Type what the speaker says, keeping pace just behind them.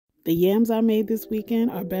The yams I made this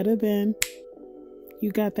weekend are better than...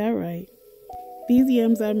 You got that right. These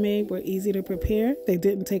yams I made were easy to prepare, they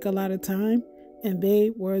didn't take a lot of time, and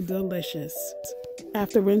they were delicious.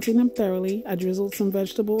 After rinsing them thoroughly, I drizzled some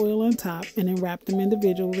vegetable oil on top and then wrapped them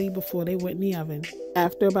individually before they went in the oven.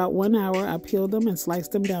 After about 1 hour, I peeled them and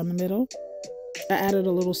sliced them down the middle. I added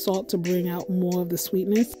a little salt to bring out more of the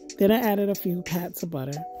sweetness. Then I added a few pats of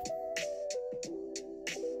butter.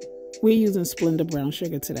 We're using Splenda brown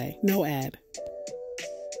sugar today, no add.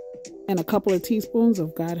 And a couple of teaspoons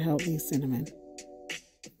of, God help me, cinnamon.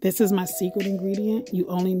 This is my secret ingredient. You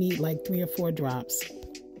only need like 3 or 4 drops.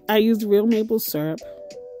 I used real maple syrup,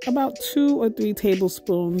 about 2 or 3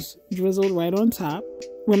 tablespoons drizzled right on top.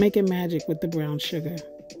 We're making magic with the brown sugar.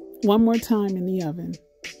 One more time in the oven.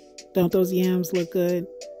 Don't those yams look good?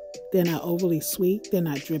 They're not overly sweet, they're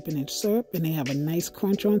not dripping in syrup, and they have a nice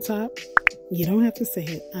crunch on top. You don't have to say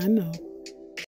it, I know.